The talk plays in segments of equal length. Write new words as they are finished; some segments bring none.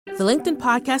The LinkedIn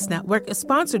Podcast Network is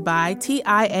sponsored by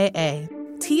TIAA.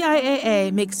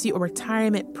 TIAA makes you a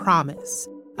retirement promise,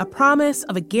 a promise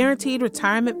of a guaranteed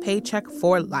retirement paycheck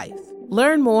for life.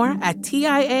 Learn more at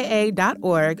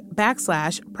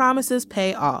TIAA.org/promises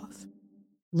pay off.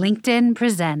 LinkedIn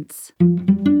presents.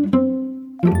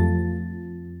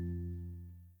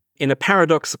 In a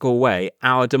paradoxical way,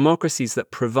 our democracies that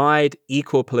provide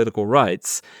equal political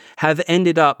rights have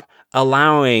ended up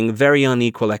allowing very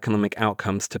unequal economic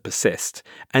outcomes to persist.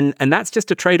 And that's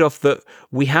just a trade-off that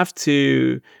we have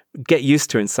to get used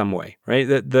to in some way, right?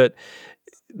 That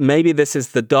maybe this is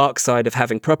the dark side of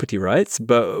having property rights,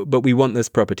 but we want those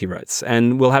property rights.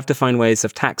 And we'll have to find ways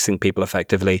of taxing people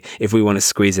effectively if we want to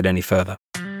squeeze it any further.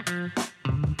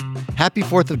 Happy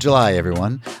 4th of July,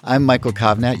 everyone. I'm Michael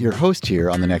Kovnat, your host here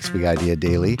on the Next Big Idea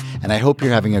Daily, and I hope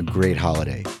you're having a great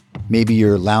holiday. Maybe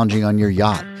you're lounging on your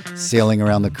yacht, sailing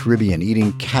around the Caribbean,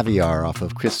 eating caviar off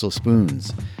of crystal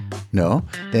spoons. No?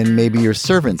 Then maybe your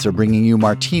servants are bringing you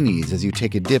martinis as you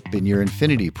take a dip in your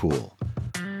infinity pool.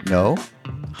 No?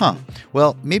 Huh.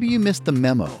 Well, maybe you missed the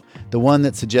memo, the one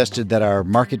that suggested that our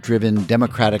market-driven,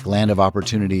 democratic land of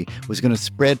opportunity was going to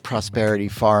spread prosperity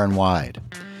far and wide.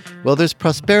 Well, there's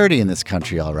prosperity in this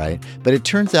country, all right, but it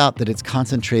turns out that it's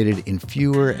concentrated in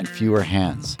fewer and fewer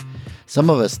hands. Some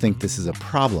of us think this is a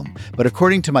problem, but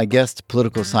according to my guest,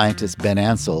 political scientist Ben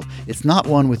Ansell, it's not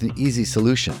one with an easy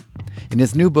solution. In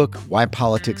his new book, Why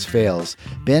Politics Fails,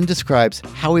 Ben describes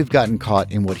how we've gotten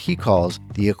caught in what he calls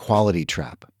the equality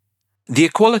trap. The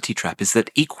equality trap is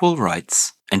that equal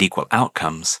rights and equal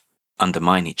outcomes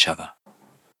undermine each other.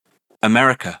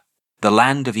 America, the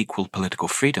land of equal political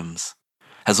freedoms,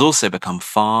 has also become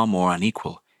far more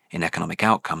unequal in economic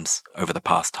outcomes over the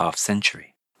past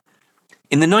half-century.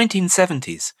 In the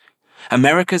 1970s,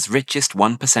 America's richest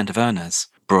 1% of earners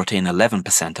brought in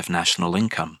 11% of national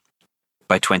income.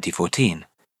 By 2014,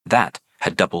 that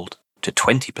had doubled to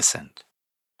 20%.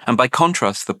 And by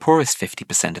contrast, the poorest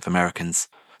 50% of Americans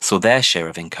saw their share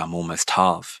of income almost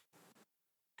halve.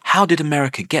 How did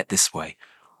America get this way?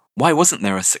 Why wasn't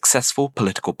there a successful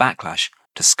political backlash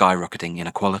to skyrocketing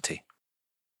inequality?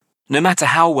 No matter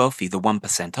how wealthy the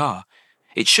 1% are,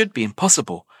 it should be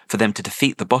impossible for them to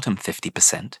defeat the bottom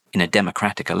 50% in a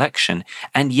democratic election,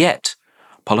 and yet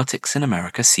politics in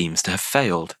America seems to have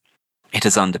failed. It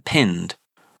has underpinned,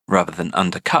 rather than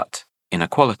undercut,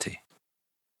 inequality.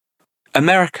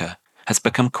 America has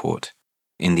become caught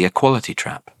in the equality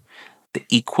trap. The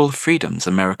equal freedoms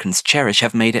Americans cherish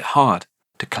have made it hard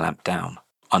to clamp down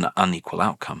on unequal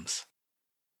outcomes.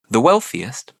 The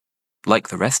wealthiest, like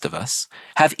the rest of us,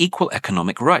 have equal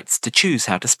economic rights to choose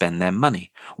how to spend their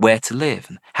money, where to live,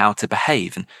 and how to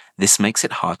behave, and this makes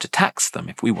it hard to tax them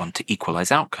if we want to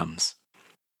equalize outcomes.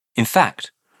 In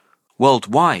fact,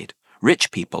 worldwide, rich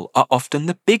people are often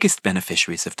the biggest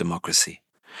beneficiaries of democracy,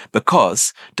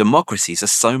 because democracies are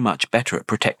so much better at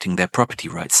protecting their property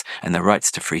rights and their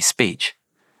rights to free speech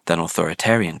than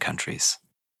authoritarian countries.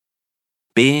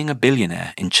 Being a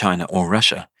billionaire in China or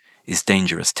Russia is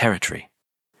dangerous territory.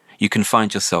 You can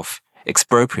find yourself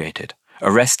expropriated,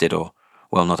 arrested, or,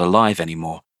 well, not alive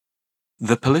anymore.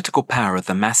 The political power of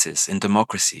the masses in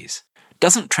democracies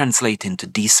doesn't translate into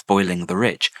despoiling the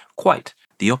rich, quite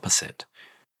the opposite.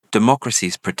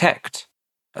 Democracies protect,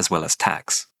 as well as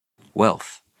tax,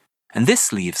 wealth. And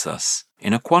this leaves us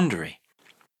in a quandary.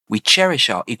 We cherish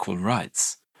our equal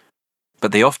rights,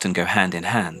 but they often go hand in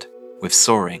hand with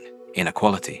soaring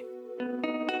inequality.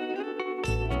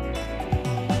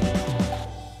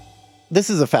 This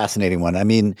is a fascinating one. I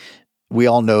mean, we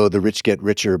all know the rich get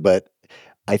richer, but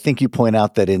I think you point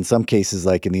out that in some cases,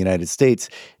 like in the United States,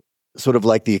 sort of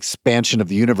like the expansion of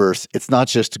the universe, it's not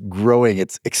just growing,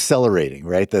 it's accelerating,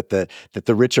 right? That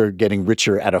the rich are getting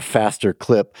richer at a faster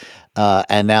clip,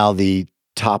 and now the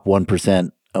top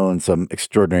 1% own some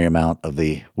extraordinary amount of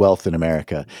the wealth in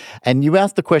America. And you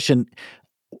asked the question,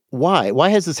 why? Why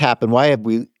has this happened? Why have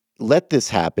we let this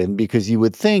happen? Because you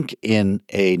would think in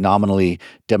a nominally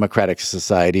democratic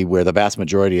society where the vast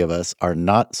majority of us are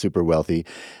not super wealthy,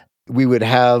 we would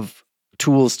have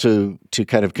tools to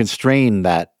kind of constrain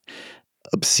that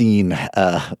obscene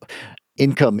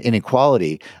income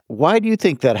inequality. Why do you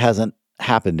think that hasn't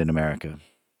happened in America?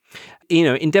 You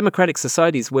know, in democratic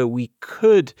societies where we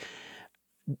could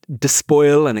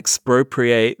despoil and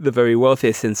expropriate the very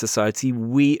wealthiest in society,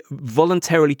 we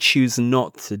voluntarily choose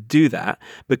not to do that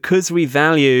because we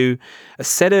value a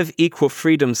set of equal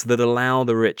freedoms that allow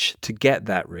the rich to get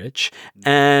that rich.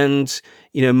 And,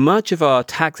 you know, much of our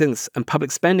taxes and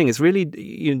public spending is really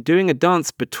doing a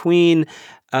dance between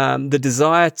the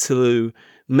desire to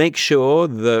make sure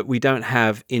that we don't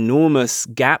have enormous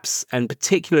gaps, and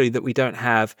particularly that we don't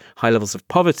have high levels of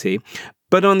poverty.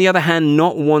 But on the other hand,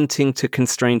 not wanting to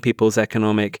constrain people's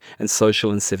economic and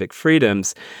social and civic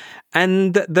freedoms.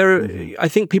 And I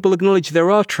think people acknowledge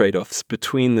there are trade-offs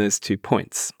between those 2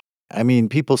 points. I mean,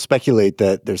 people speculate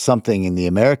that there's something in the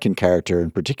American character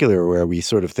in particular where we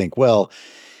sort of think, well,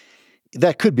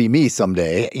 that could be me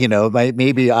someday.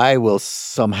 Maybe I will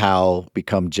somehow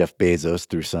become Jeff Bezos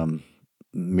through some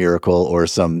miracle or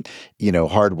some,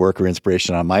 hard work or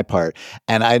inspiration on my part.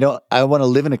 And I want to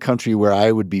live in a country where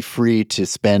I would be free to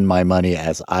spend my money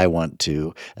as I want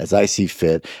to, as I see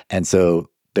fit. And so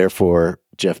therefore,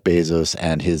 Jeff Bezos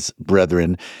and his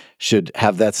brethren should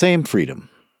have that same freedom.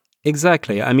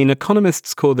 Exactly. I mean,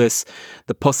 economists call this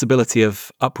the possibility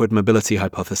of upward mobility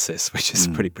hypothesis, which is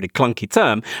a pretty clunky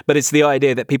term, but it's the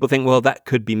idea that people think, well, that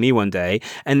could be me one day.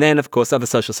 And then, of course, other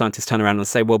social scientists turn around and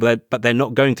say, well, but they're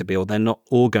not going to be, or they're not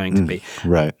all going to be.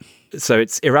 Right. So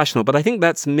it's irrational. But I think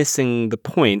that's missing the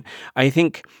point. I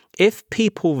think if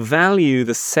people value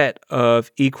the set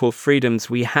of equal freedoms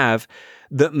we have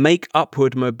that make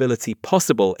upward mobility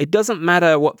possible, it doesn't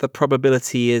matter what the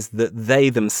probability is that they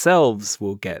themselves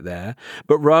will get there,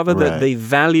 but rather that they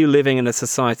value living in a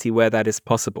society where that is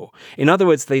possible. In other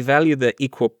words, they value the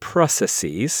equal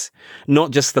processes,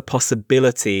 not just the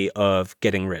possibility of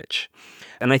getting rich.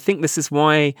 And I think this is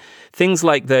why things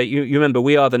like you remember,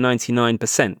 we are the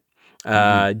 99%.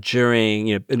 During,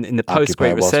 in the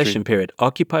post-Great Recession period,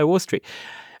 Occupy Wall Street.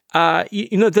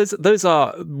 Those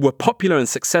were popular and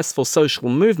successful social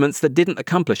movements that didn't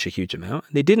accomplish a huge amount.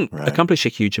 They didn't accomplish a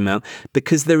huge amount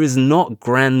because there is not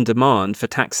grand demand for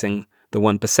taxing the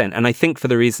 1%. And I think for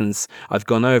the reasons I've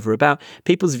gone over about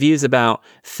people's views about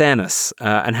fairness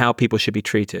and how people should be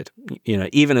treated,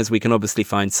 even as we can obviously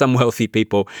find some wealthy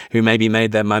people who maybe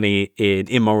made their money in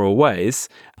immoral ways,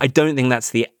 I don't think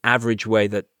that's the average way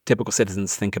that typical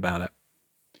citizens think about it.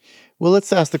 Well,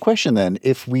 let's ask the question then.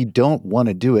 If we don't want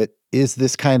to do it, is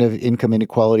this kind of income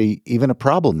inequality even a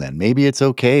problem then? Maybe it's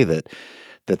okay that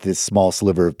this small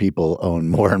sliver of people own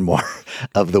more and more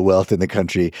of the wealth in the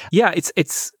country. Yeah,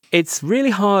 it's really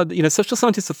hard. Social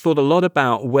scientists have thought a lot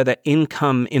about whether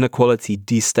income inequality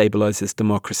destabilizes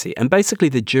democracy. And basically,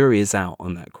 the jury is out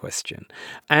on that question.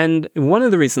 And one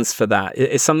of the reasons for that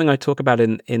is something I talk about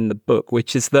in the book,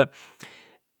 which is that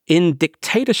in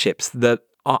dictatorships that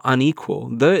are unequal,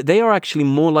 they are actually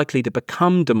more likely to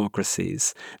become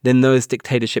democracies than those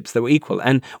dictatorships that were equal.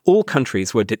 And all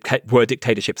countries were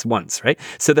dictatorships once, right?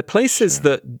 So the places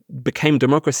that became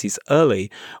democracies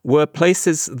early were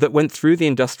places that went through the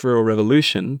Industrial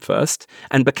Revolution first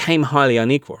and became highly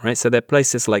unequal, right? So they're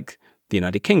places like the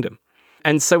United Kingdom.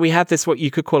 And so we have this, what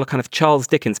you could call a kind of Charles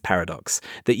Dickens paradox,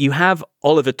 that you have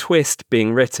Oliver Twist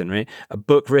being written, right? A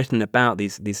book written about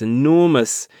these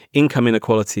enormous income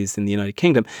inequalities in the United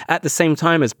Kingdom at the same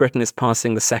time as Britain is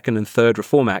passing the second and third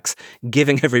Reform Acts,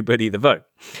 giving everybody the vote.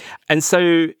 And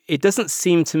so it doesn't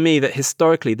seem to me that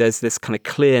historically there's this kind of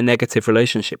clear negative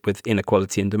relationship with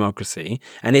inequality and democracy.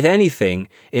 And if anything,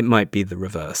 it might be the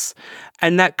reverse.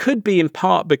 And that could be in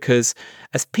part because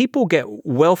as people get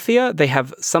wealthier, they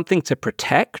have something to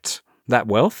protect, that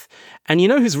wealth. And you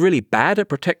know who's really bad at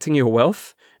protecting your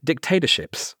wealth?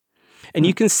 Dictatorships. And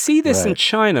you can see this in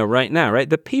China right now, right?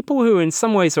 The people who in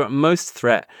some ways are at most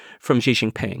threat from Xi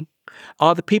Jinping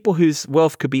are the people whose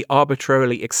wealth could be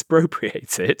arbitrarily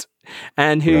expropriated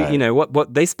and who,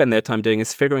 what they spend their time doing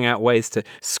is figuring out ways to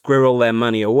squirrel their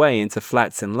money away into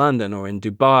flats in London or in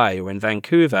Dubai or in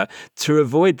Vancouver to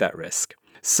avoid that risk.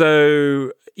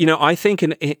 So, I think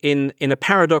in a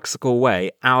paradoxical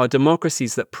way, our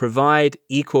democracies that provide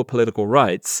equal political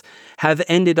rights have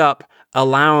ended up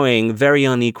allowing very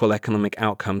unequal economic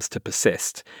outcomes to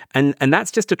persist. And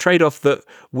that's just a trade-off that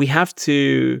we have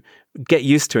to get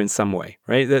used to in some way,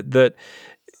 right? That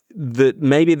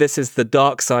maybe this is the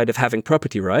dark side of having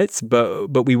property rights,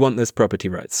 but we want those property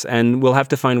rights. And we'll have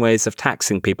to find ways of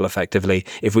taxing people effectively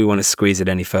if we want to squeeze it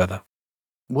any further.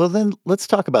 Well, then let's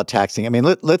talk about taxing. I mean,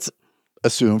 let's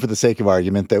assume for the sake of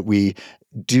argument that we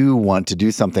do want to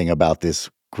do something about this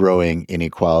growing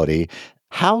inequality.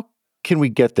 How can we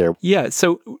get there? Yeah,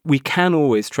 so we can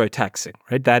always try taxing,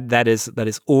 right? That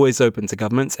is always open to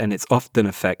governments and it's often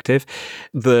effective.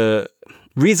 The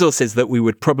resources that we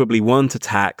would probably want to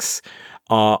tax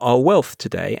are wealth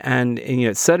today. And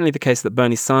it's certainly the case that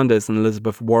Bernie Sanders and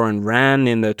Elizabeth Warren ran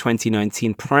in the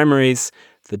 2019 primaries,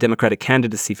 the Democratic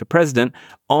candidacy for president,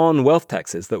 on wealth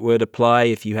taxes that would apply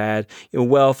if you had a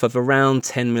wealth of around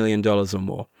 $10 million or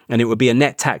more. And it would be a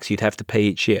net tax you'd have to pay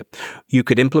each year. You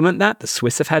could implement that. The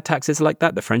Swiss have had taxes like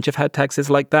that. The French have had taxes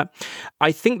like that.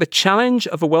 I think the challenge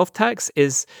of a wealth tax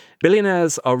is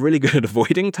Billionaires are really good at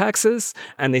avoiding taxes,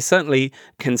 and they certainly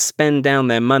can spend down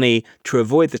their money to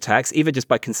avoid the tax, either just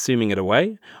by consuming it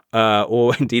away,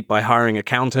 or indeed by hiring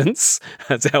accountants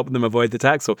to help them avoid the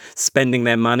tax, or spending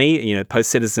their money,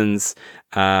 Post Citizens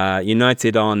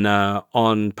United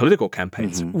on political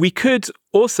campaigns. Mm-hmm. We could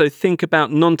also think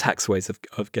about non-tax ways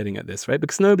of getting at this, right?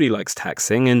 Because nobody likes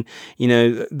taxing. And,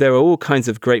 there are all kinds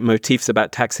of great motifs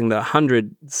about taxing that are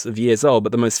hundreds of years old,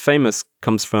 but the most famous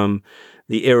comes from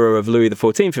the era of Louis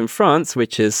XIV in France,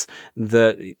 which is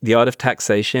the art of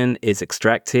taxation is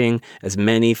extracting as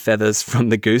many feathers from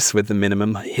the goose with the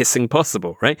minimum hissing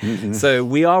possible, right? Mm-hmm. So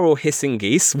we are all hissing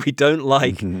geese. We don't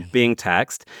like being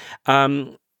taxed.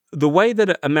 The way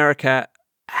that America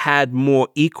had more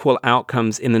equal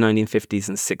outcomes in the 1950s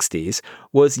and 60s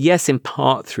was, yes, in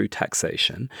part through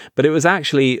taxation, but it was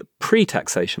actually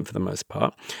pre-taxation for the most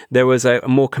part. There was a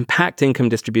more compact income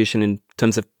distribution in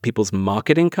terms of people's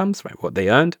market incomes, right, what they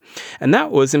earned. And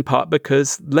that was in part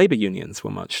because labor unions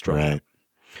were much stronger. Right.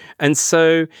 And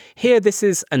so here, this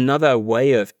is another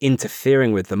way of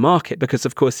interfering with the market, because,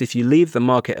 of course, if you leave the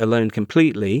market alone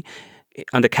completely,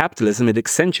 under capitalism, it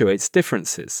accentuates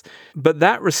differences. But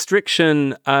that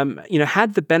restriction,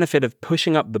 had the benefit of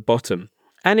pushing up the bottom.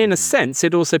 And in a sense,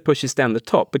 it also pushes down the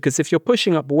top, because if you're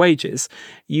pushing up wages,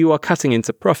 you are cutting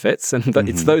into profits, and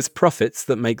it's those profits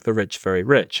that make the rich very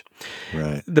rich.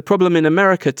 Right. The problem in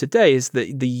America today is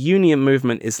that the union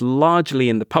movement is largely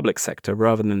in the public sector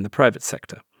rather than in the private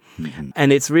sector. Mm-hmm.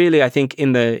 And it's really, I think,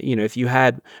 if you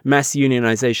had mass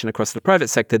unionization across the private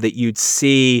sector, that you'd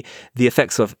see the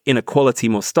effects of inequality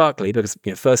more starkly, because,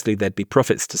 firstly, there'd be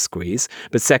profits to squeeze,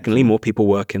 but secondly, more people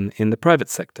work in the private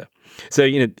sector. So,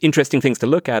 interesting things to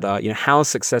look at are, how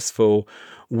successful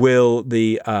will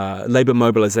the labor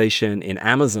mobilization in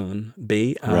Amazon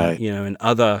be, right. And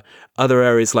other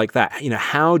areas like that.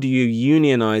 How do you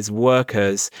unionize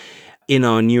workers in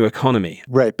our new economy?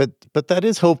 Right. But that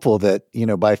is hopeful that,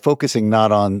 by focusing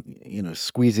not on,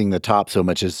 squeezing the top so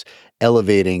much as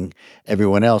elevating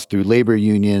everyone else through labor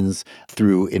unions,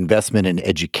 through investment in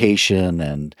education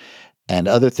and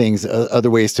other things, other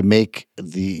ways to make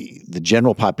the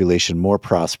general population more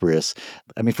prosperous.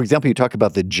 I mean, for example, you talk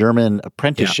about the German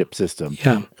apprenticeship system.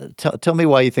 Yeah. Tell me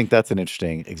why you think that's an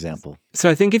interesting example. So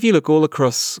I think if you look all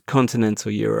across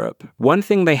continental Europe, one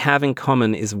thing they have in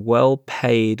common is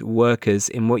well-paid workers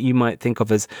in what you might think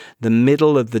of as the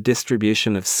middle of the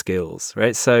distribution of skills,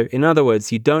 right? So in other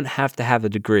words, you don't have to have a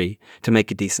degree to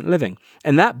make a decent living.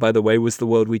 And that, by the way, was the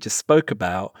world we just spoke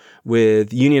about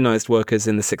with unionized workers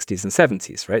in the 60s and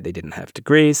 70s, right? They didn't have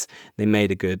degrees. They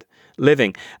made a good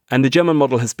living. And the German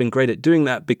model has been great at doing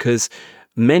that because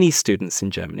many students in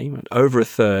Germany, over a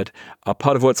third, are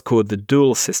part of what's called the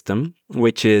dual system,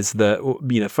 which is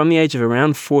from the age of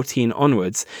around 14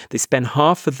 onwards, they spend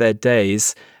half of their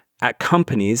days at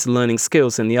companies learning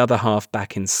skills and the other half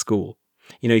back in school.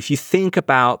 If you think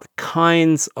about the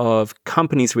kinds of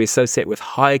companies we associate with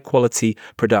high quality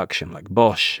production, like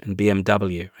Bosch and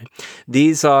BMW, right?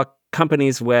 These are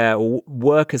companies where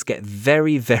workers get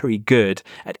very, very good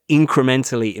at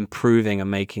incrementally improving and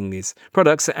making these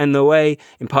products. And the way,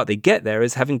 in part, they get there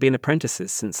is having been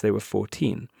apprentices since they were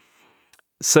 14.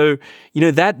 So,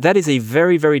 that is a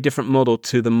very, very different model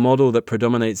to the model that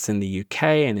predominates in the UK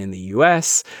and in the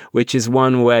US, which is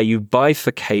one where you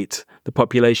bifurcate the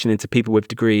population into people with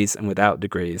degrees and without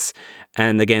degrees.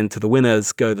 And again, to the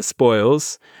winners go the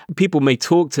spoils. People may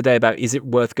talk today about, is it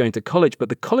worth going to college? But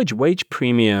the college wage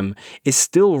premium is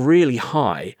still really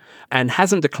high and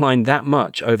hasn't declined that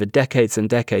much over decades and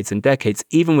decades and decades,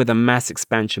 even with a mass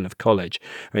expansion of college.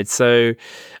 Right? So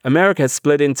America has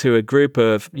split into a group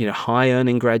of,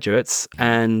 high-earning graduates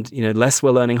and, less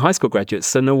well-earning high school graduates.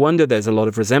 So no wonder there's a lot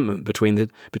of resentment between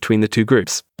the two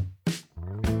groups.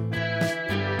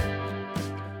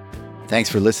 Thanks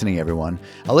for listening, everyone.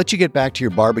 I'll let you get back to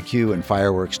your barbecue and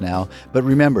fireworks now, but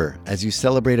remember, as you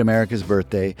celebrate America's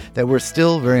birthday, that we're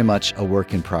still very much a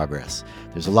work in progress.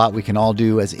 There's a lot we can all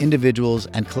do as individuals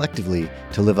and collectively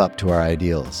to live up to our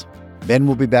ideals. Ben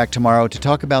will be back tomorrow to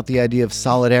talk about the idea of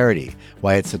solidarity,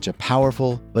 why it's such a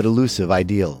powerful but elusive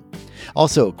ideal.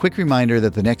 Also, quick reminder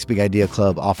that the Next Big Idea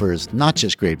Club offers not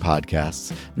just great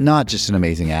podcasts, not just an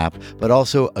amazing app, but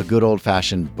also a good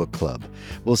old-fashioned book club.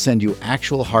 We'll send you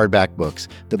actual hardback books,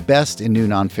 the best in new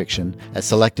nonfiction, as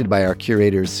selected by our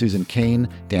curators Susan Kane,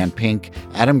 Dan Pink,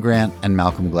 Adam Grant, and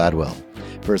Malcolm Gladwell.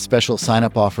 For a special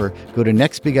sign-up offer, go to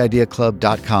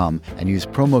nextbigideaclub.com and use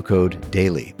promo code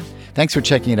DAILY. Thanks for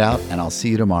checking it out, and I'll see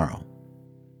you tomorrow.